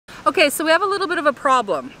Okay, so we have a little bit of a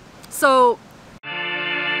problem. So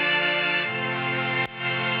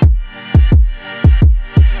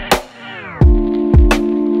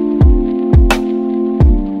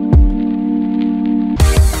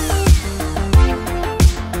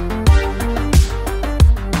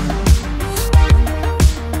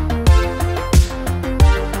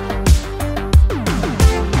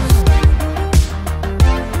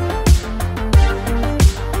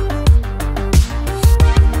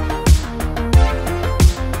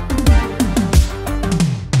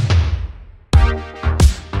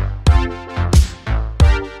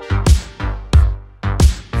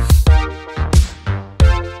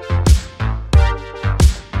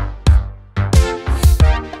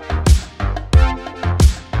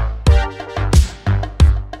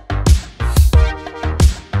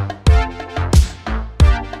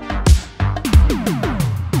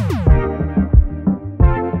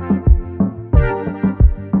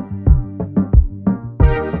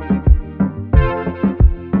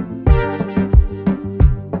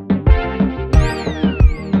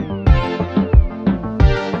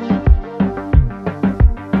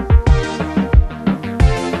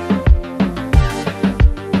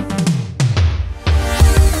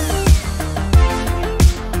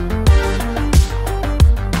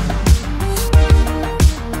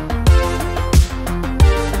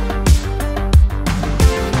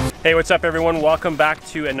Hey, what's up everyone? Welcome back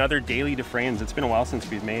to another Daily Dufresne's. It's been a while since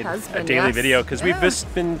we've made a daily video because we've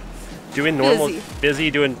just been doing normal,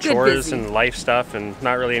 busy doing chores and life stuff and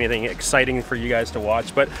not really anything exciting for you guys to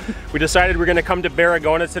watch. But we decided we're gonna come to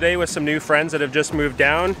Barrigona today with some new friends that have just moved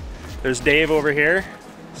down. There's Dave over here.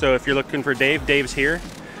 So if you're looking for Dave, Dave's here.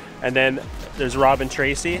 And then there's Rob and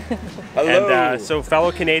Tracy. Hello. And so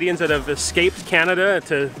fellow Canadians that have escaped Canada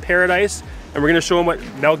to paradise. And we're gonna show them what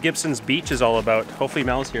Mel Gibson's Beach is all about. Hopefully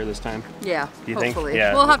Mel's here this time. Yeah, Do you hopefully. think?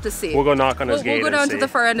 Yeah. We'll have to see. We'll go knock on his gate. We'll go down to the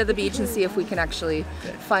far end of the beach and see if we can actually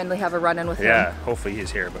finally have a run-in with him. Yeah, hopefully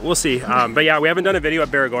he's here, but we'll see. But yeah, we haven't done a video at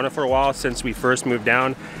Barrigona for a while since we first moved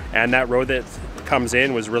down, and that road that comes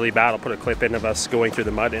in was really bad. I'll put a clip in of us going through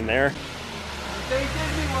the mud in there.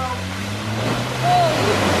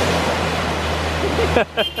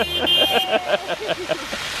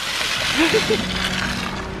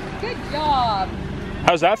 Good job.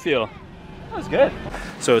 How's that feel? That was good.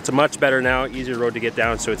 So it's a much better now, easier road to get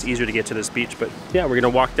down, so it's easier to get to this beach. But yeah, we're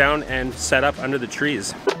gonna walk down and set up under the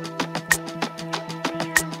trees.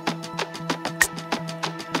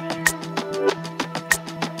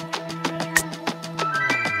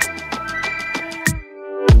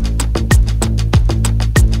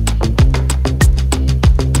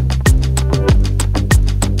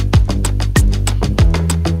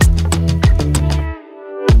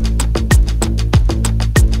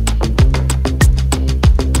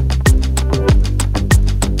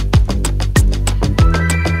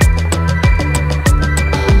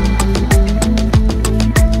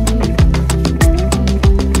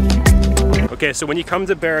 Okay, so when you come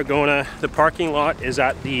to Barrigona, the parking lot is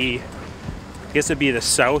at the, I guess it'd be the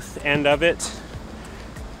south end of it.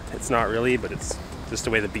 It's not really, but it's just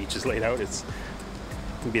the way the beach is laid out. It'd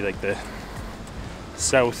be like the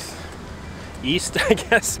southeast, I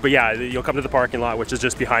guess. But yeah, you'll come to the parking lot, which is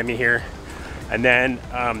just behind me here. And then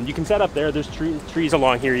you can set up there. There's trees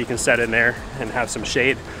along here. You can set in there and have some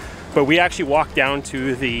shade. But we actually walk down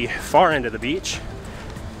to the far end of the beach.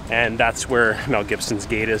 And that's where Mel Gibson's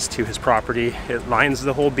gate is to his property. It lines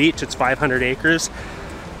the whole beach. It's 500 acres.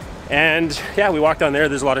 And yeah, we walk down there.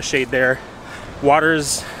 There's a lot of shade there.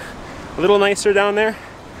 Water's a little nicer down there.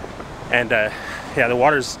 And yeah, the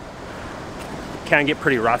water's can get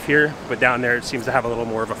pretty rough here, but down there it seems to have a little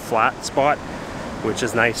more of a flat spot, which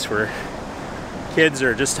is nice for kids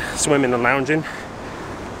or just swimming and lounging.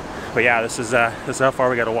 But yeah, this is how far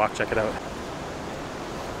we got to walk. Check it out.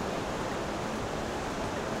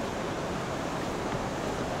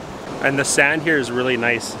 And the sand here is really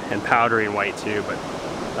nice and powdery and white too, but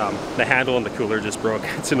the handle on the cooler just broke.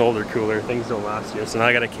 It's an older cooler, things don't last here, so now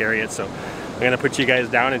I gotta carry it. So I'm gonna put you guys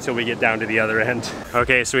down until we get down to the other end.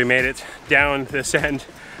 Okay, so we made it down this end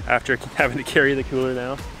after having to carry the cooler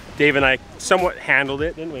now. Dave and I somewhat handled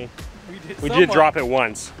it, didn't we? We did drop it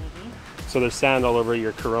once. So there's sand all over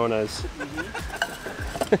your Coronas.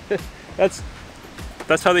 That's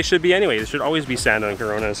how they should be anyway. There should always be sand on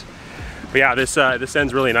Coronas. But yeah, this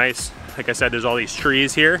end's really nice. Like I said, there's all these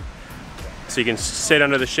trees here, so you can sit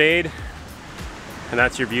under the shade, and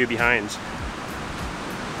that's your view behind.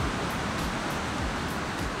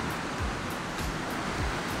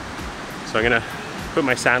 So I'm gonna put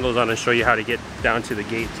my sandals on and show you how to get down to the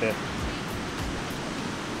gate to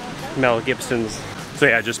Mel Gibson's So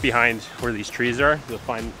yeah, just behind where these trees are, you'll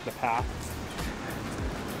find the path.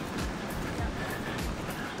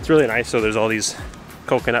 It's really nice. So there's all these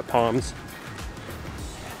coconut palms,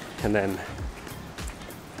 and then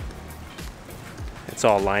it's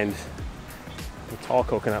all lined with tall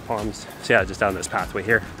coconut palms. So yeah, just down this pathway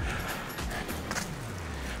here.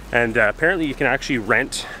 And apparently you can actually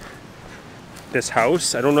rent this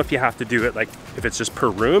house. I don't know if you have to do it like if it's just per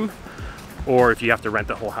room or if you have to rent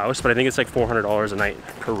the whole house, but I think it's like $400 a night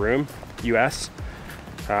per room, US,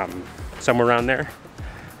 somewhere around there.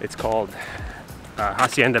 It's called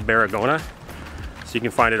Hacienda Barrigona. So you can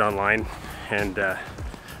find it online, and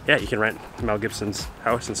yeah, you can rent Mel Gibson's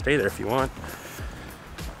house and stay there if you want.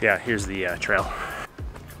 Yeah, here's the trail.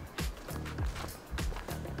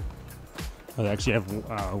 Oh, they actually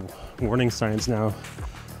have warning signs now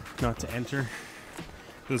not to enter.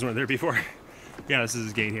 Those weren't there before. Yeah, this is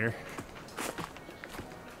his gate here.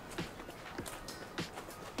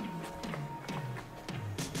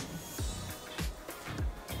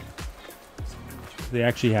 They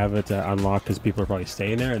actually have it unlocked because people are probably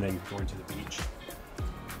staying there and then going to the beach.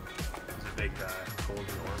 There's a big golden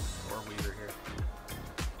orb weaver here. I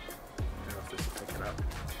don't know if this will pick it up.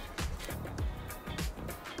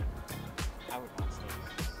 I would not say.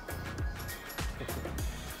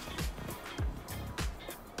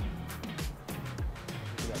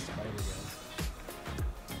 Look at that spider, guys.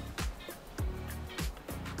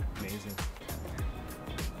 Amazing.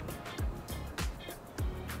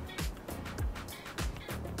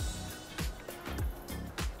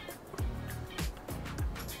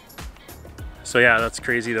 So yeah, that's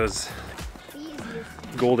crazy, those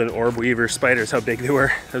golden orb weaver spiders, how big they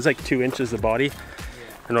were. It was like 2 inches of body.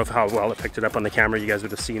 I don't know how well it picked it up on the camera. You guys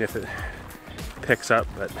would have seen if it picks up,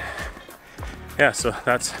 but yeah, so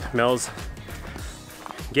that's Mel's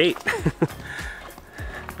gate.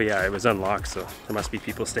 But yeah, it was unlocked, so there must be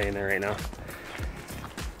people staying there right now.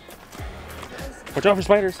 Watch out for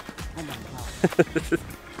spiders. Oh my god.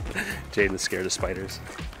 Jaden's scared of spiders.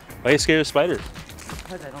 Why are you scared of spiders?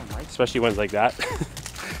 Because I don't like Especially ones like that.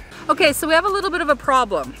 Okay, so we have a little bit of a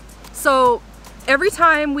problem. So every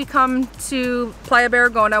time we come to Playa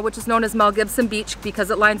Barrigona, which is known as Mel Gibson Beach because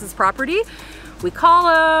it lines his property, we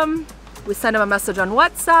call him, we send him a message on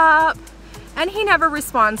WhatsApp, and he never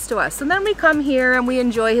responds to us. And then we come here and we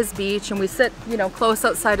enjoy his beach and we sit, you know, close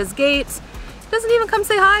outside his gate. He doesn't even come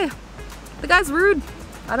say hi. The guy's rude.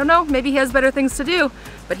 I don't know, maybe he has better things to do,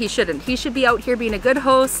 but he shouldn't. He should be out here being a good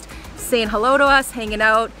host, saying hello to us, hanging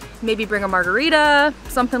out, maybe bring a margarita,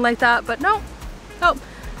 something like that. But no, nope,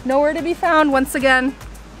 nowhere to be found once again.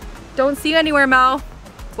 Don't see you anywhere, Mel.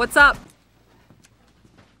 What's up?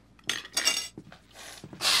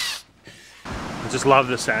 I just love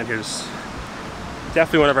the sand here. It's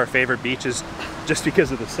definitely one of our favorite beaches just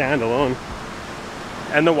because of the sand alone.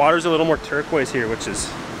 And the water's a little more turquoise here, which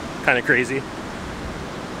is kind of crazy.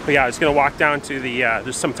 But yeah, I was gonna walk down to the,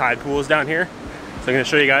 there's some tide pools down here. So I'm gonna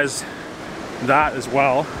show you guys that as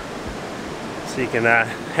well. So you can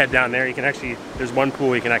head down there. You can actually, there's one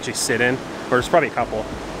pool you can actually sit in, or there's probably a couple.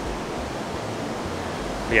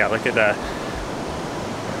 But yeah, look at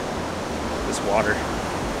this water.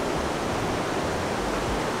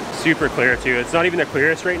 Super clear too. It's not even the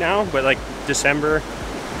clearest right now, but like December,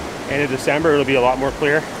 end of December, it'll be a lot more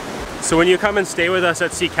clear. So when you come and stay with us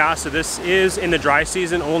at Sea Casa, this is in the dry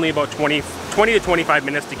season, only about 20 to 25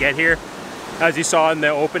 minutes to get here. As you saw in the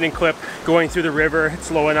opening clip, going through the river, it's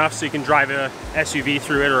low enough so you can drive a SUV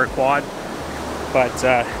through it or a quad, but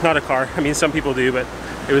not a car. I mean, some people do, but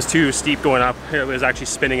it was too steep going up. It was actually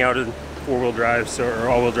spinning out in four-wheel drive, or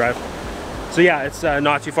all-wheel drive. So yeah, it's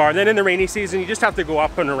not too far. And then in the rainy season, you just have to go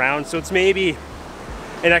up and around. So it's maybe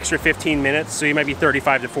an extra 15 minutes. So you might be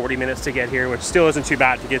 35 to 40 minutes to get here, which still isn't too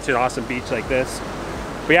bad to get to an awesome beach like this.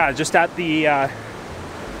 But yeah, just at the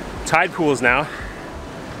tide pools now.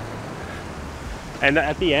 And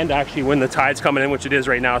at the end, actually, when the tide's coming in, which it is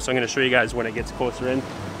right now, so I'm gonna show you guys when it gets closer in.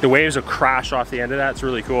 The waves will crash off the end of that. It's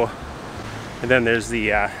really cool. And then there's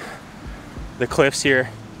the cliffs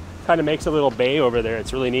here. Kind of makes a little bay over there.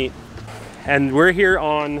 It's really neat. And we're here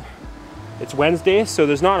on, it's Wednesday, so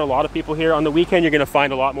there's not a lot of people here. On the weekend, you're gonna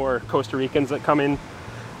find a lot more Costa Ricans that come in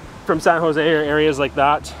from San Jose or areas like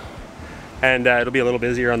that. And it'll be a little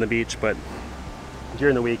busier on the beach, but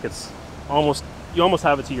during the week, it's almost, you almost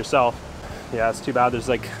have it to yourself. Yeah, it's too bad.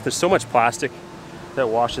 There's so much plastic that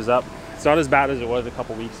washes up. It's not as bad as it was a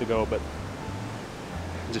couple weeks ago, but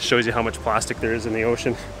it just shows you how much plastic there is in the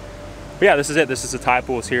ocean. But yeah, this is it. This is the tide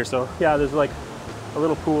pools here. So yeah, there's like a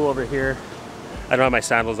little pool over here. I don't have my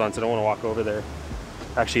sandals on, so I don't want to walk over there.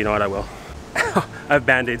 Actually, you know what? I will. I have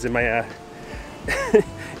band-aids in my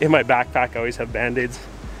In my backpack I always have band-aids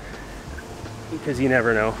because you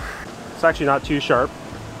never know. It's actually not too sharp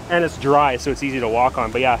and it's dry, so it's easy to walk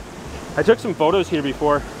on. But yeah, I took some photos here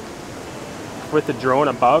before with the drone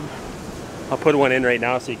above. I'll put one in right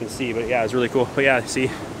now so you can see, but yeah, it's really cool. But yeah, see, you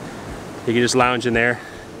can just lounge in there.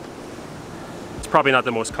 It's probably not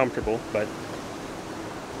the most comfortable, but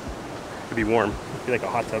it'd be warm. It'd be like a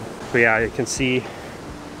hot tub. But yeah, you can see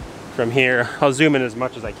from here. I'll zoom in as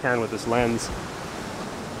much as I can with this lens.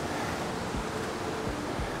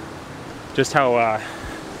 Just how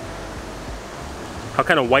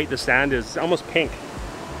kind of white the sand is, almost pink.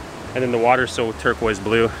 And then the water's so turquoise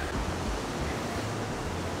blue.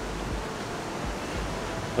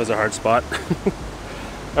 That was a hard spot.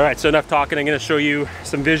 All right, so enough talking. I'm gonna show you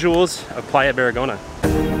some visuals of Playa Barrigona.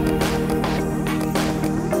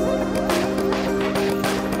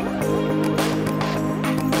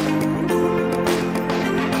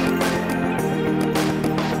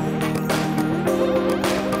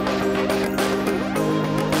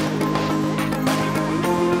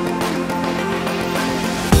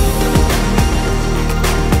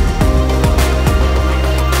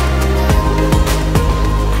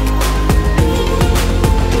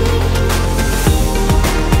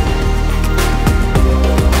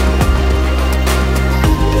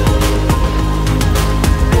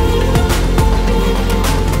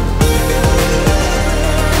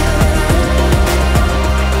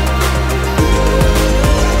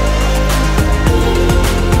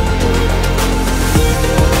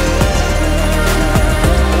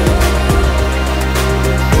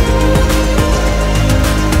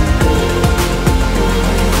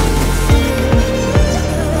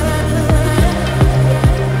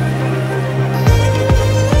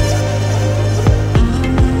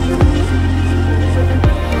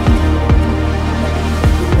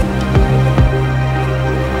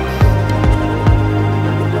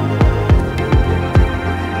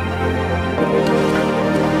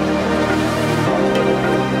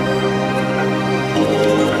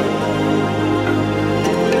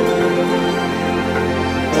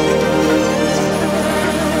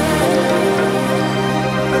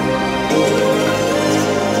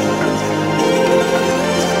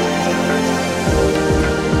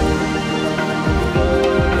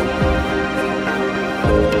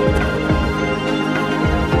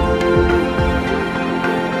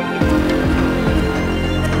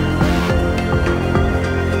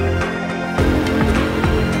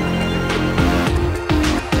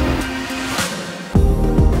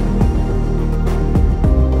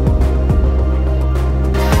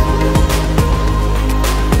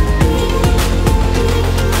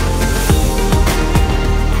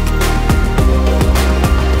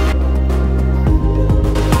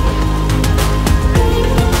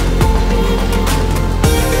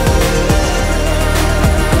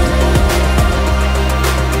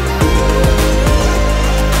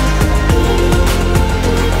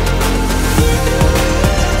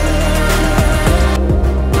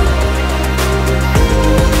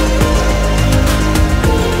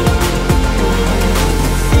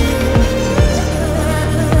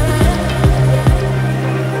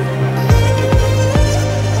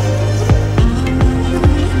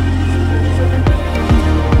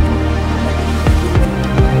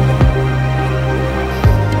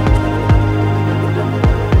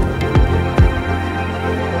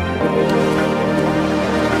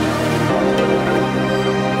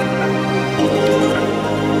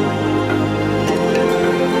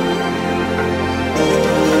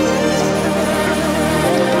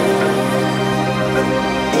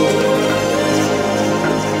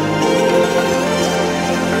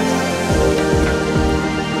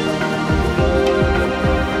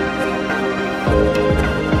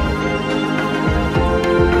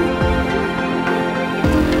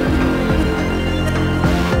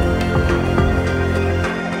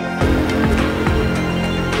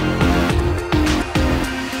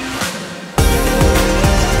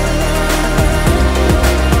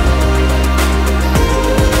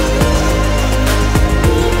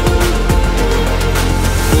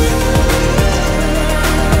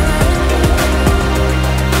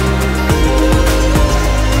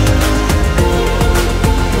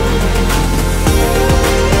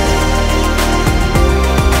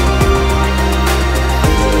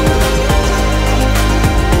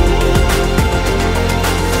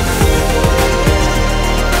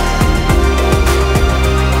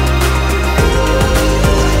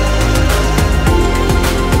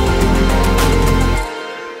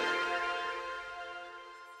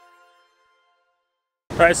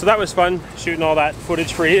 Alright, so that was fun shooting all that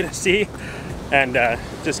footage for you to see, and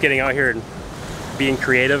just getting out here and being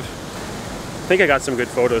creative. think I got some good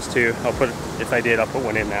photos too. I'll put, if I did, I'll put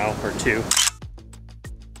one in now or two.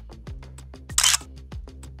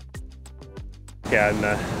 Yeah, and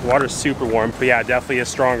the water's super warm, but yeah, definitely a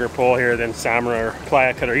stronger pull here than Samara or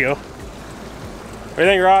Playa Carrillo. What do you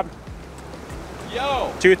think, Rob?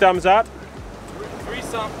 Yo! 2 thumbs up? Three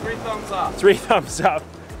thumbs up. 3 thumbs up.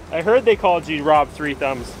 I heard they called you Rob 3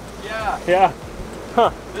 thumbs. Yeah. Yeah.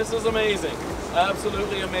 Huh. This is amazing.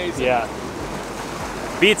 Absolutely amazing. Yeah.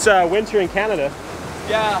 Beats winter in Canada.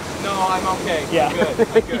 Yeah. No, I'm okay. Yeah. I'm good.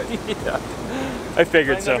 I'm good. Yeah. I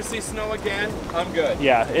figured If I so. never see snow again, I'm good.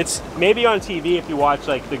 Yeah, it's maybe on TV if you watch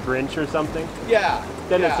like The Grinch or something. Yeah.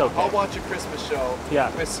 Then yeah. it's okay. I'll watch a Christmas show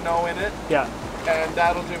with snow in it. Yeah. And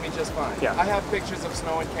that'll do me just fine. Yeah. I have pictures of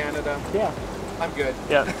snow in Canada. Yeah. I'm good.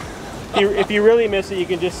 Yeah. If you really miss it, you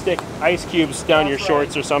can just stick ice cubes down your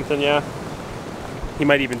shorts or something, yeah. He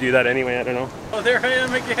might even do that anyway, I don't know. Oh, there I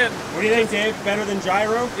am again. What do you think, Dave? Better than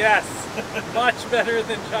gyro? Yes. Much better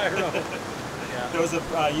than gyro. Yeah. There was a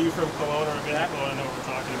you from Kelowna or Vancouver, I know what we're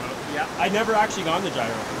talking about. Yeah. I'd never actually gone to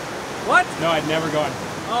gyro. What? No, I'd never gone.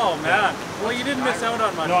 Oh, man. Well, you didn't miss out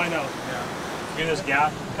on much. No, I know. Yeah. Look at this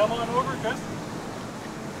gap. Come on over, Chris.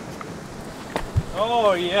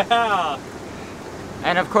 Oh, yeah.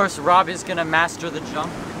 And of course, Rob is gonna master the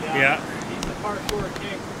jump. Yeah. He's the parkour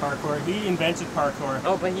king. Parkour. He invented parkour.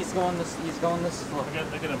 Oh, but he's going this slow. Look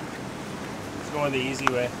at him. He's going the easy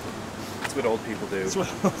way. That's what old people do. That's what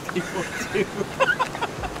old people do.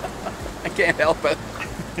 I can't help it.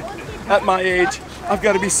 At my age, I've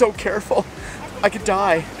got to be so careful. I could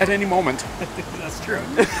die at any moment. That's true.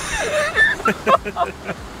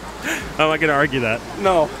 I'm not gonna argue that.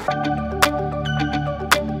 No.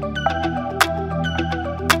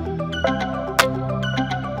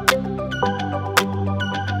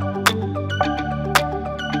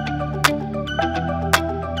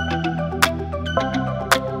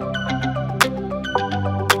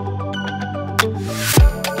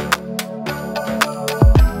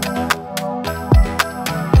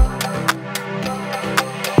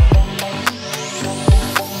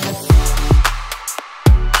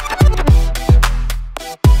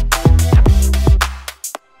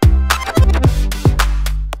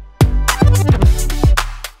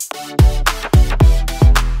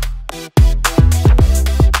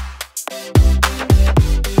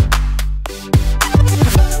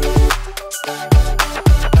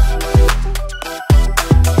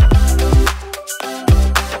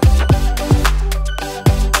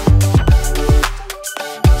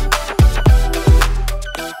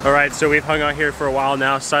 Alright, so we've hung out here for a while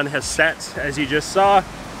now. Sun has set, as you just saw.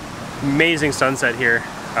 Amazing sunset here.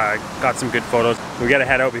 Got some good photos. We gotta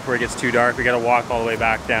head out before it gets too dark. We gotta walk all the way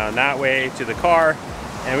back down that way to the car.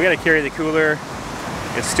 And we gotta carry the cooler.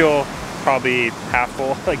 It's still probably half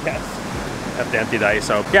full, I guess. Have to empty the ice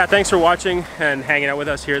out. Yeah, thanks for watching and hanging out with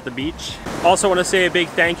us here at the beach. Also want to say a big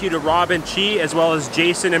thank you to Rob and Chi, as well as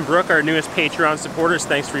Jason and Brooke, our newest Patreon supporters.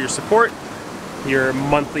 Thanks for your support. Your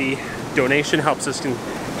monthly donation helps us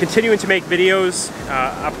continuing to make videos,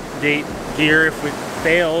 update gear if it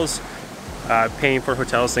fails, paying for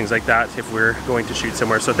hotels, things like that if we're going to shoot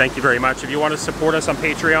somewhere. So thank you very much. If you want to support us on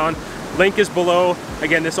Patreon, link is below.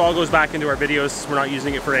 Again, this all goes back into our videos. We're not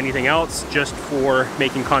using it for anything else, just for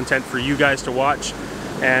making content for you guys to watch.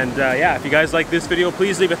 And yeah, if you guys like this video,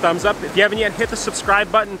 please leave a thumbs up. If you haven't yet, hit the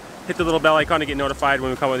subscribe button, hit the little bell icon to get notified when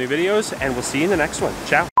we come with new videos, and we'll see you in the next one.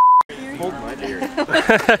 Ciao. Hold my beer.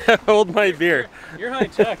 Hold my beer. You're high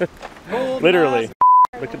tech. Literally.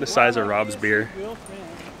 Look at the size of Rob's beer.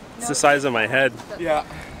 It's the size of my head. Yeah.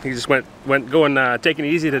 He just went taking it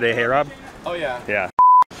easy today, hey Rob? Oh yeah. Yeah.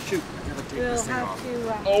 Shoot. We'll have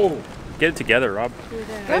to, Oh. Get it together, Rob. you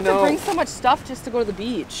have to bring so much stuff just to go to the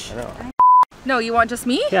beach. I know. No, you want just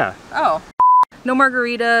me? Yeah. Oh. No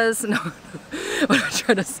margaritas. No. What am I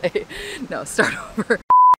trying to say? No, start over.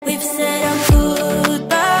 We've said our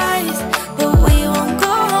goodbyes, but we won't go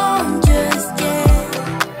home just yet.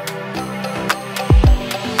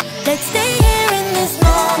 Let's stay here in this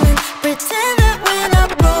moment, pretend that we're not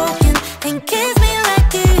broken, and kiss me like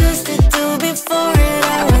you used to do before it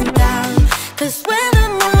all went down. 'Cause we're